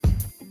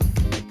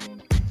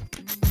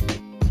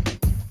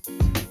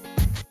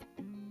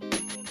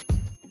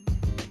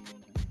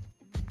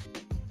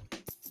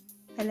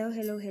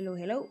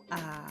Hello.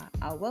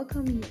 I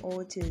welcome you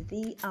all to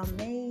the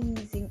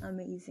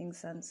amazing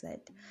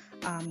sunset.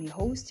 I'm your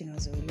host,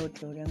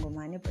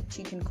 Ngomane, but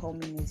you can call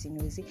me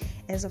Nozi.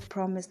 As I've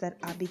promised that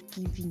I'll be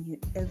giving you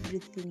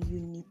everything you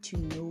need to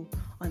know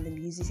on the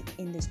music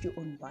industry,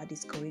 on what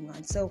is going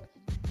on. So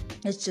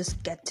let's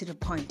just get to the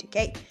point,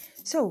 okay?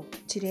 So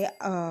today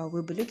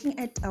we'll be looking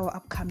at our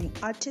upcoming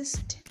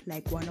artist,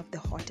 like one of the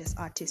hottest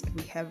artists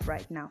we have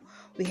right now.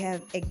 We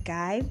have a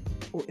guy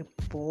or a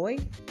boy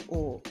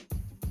or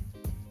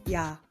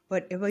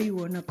whatever you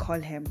want to call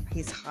him.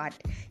 He's hot.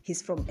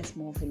 He's from a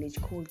small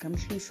village called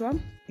Kamhlushwa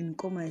in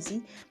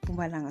Komazi,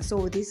 Mpumalanga.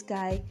 So this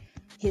guy,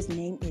 his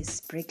name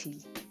is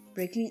Brickley.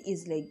 Brickley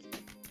is like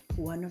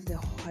one of the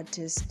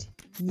hottest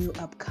new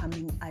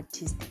upcoming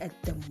artists at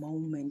the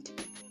moment.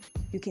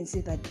 You can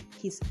see that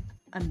his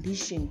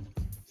ambition,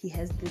 he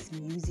has this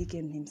music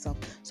in himself.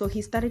 So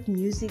he started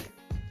music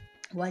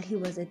while he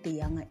was at the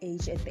younger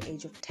age, at the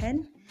age of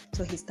 10.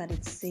 So he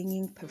started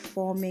singing,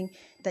 performing,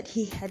 that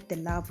he had the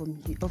love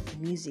of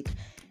music.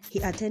 He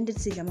attended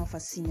Sigamafasina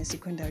Senior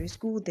Secondary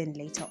School, then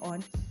later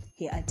on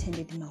he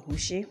attended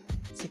Mahushe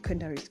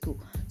Secondary School.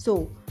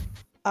 So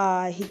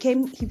he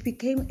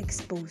became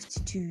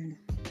exposed to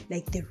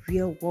like the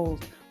real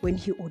world when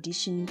he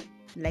auditioned,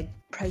 like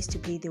Price to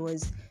Pay. There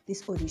was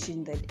this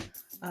audition that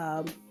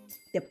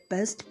the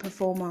best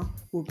performer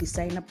will be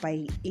signed up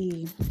by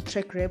a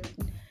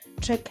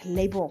track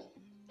label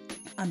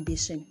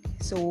ambition.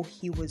 So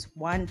he was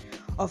one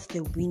of the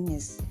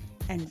winners,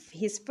 and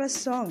his first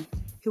song,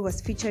 he was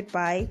featured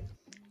by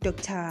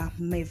Dr.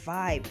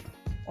 Vibe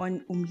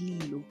on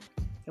Umlilo.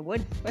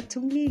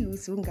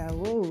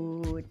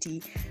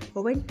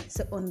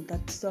 So on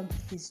that song,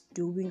 he's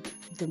doing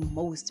the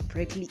most.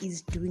 Brickley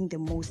is doing the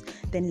most.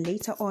 Then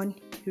later on,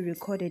 he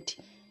recorded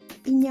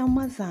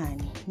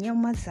Nyamazan.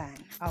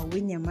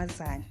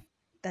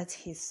 That's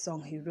his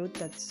song. He wrote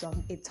that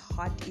song. It's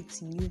hot,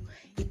 it's new,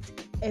 it's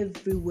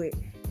everywhere.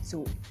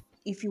 So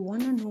if you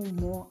want to know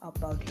more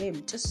about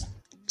him, just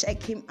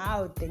check him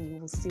out. Then you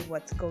will see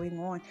what's going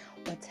on,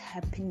 what's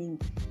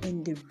happening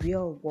in the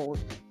real world.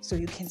 So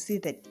you can see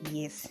that,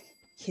 yes,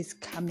 he's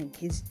coming.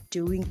 He's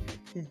doing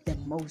the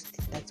most.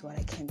 That's what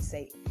I can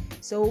say.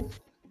 So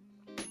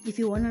if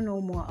you want to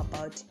know more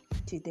about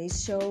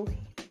today's show,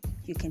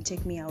 you can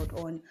check me out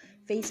on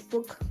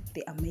Facebook,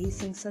 The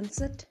Amazing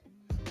Sunset,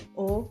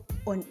 or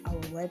on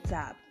our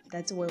WhatsApp.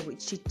 That's where we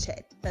chit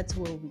chat. That's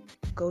where we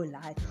go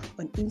live.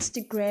 On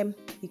Instagram,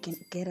 you can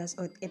get us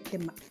at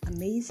The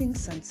Amazing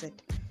Sunset.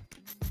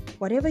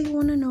 Whatever you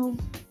want to know,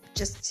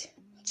 just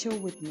chill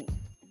with me.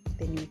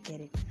 Then you get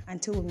it.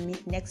 Until we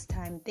meet next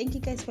time. Thank you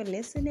guys for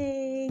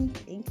listening.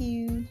 Thank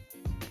you.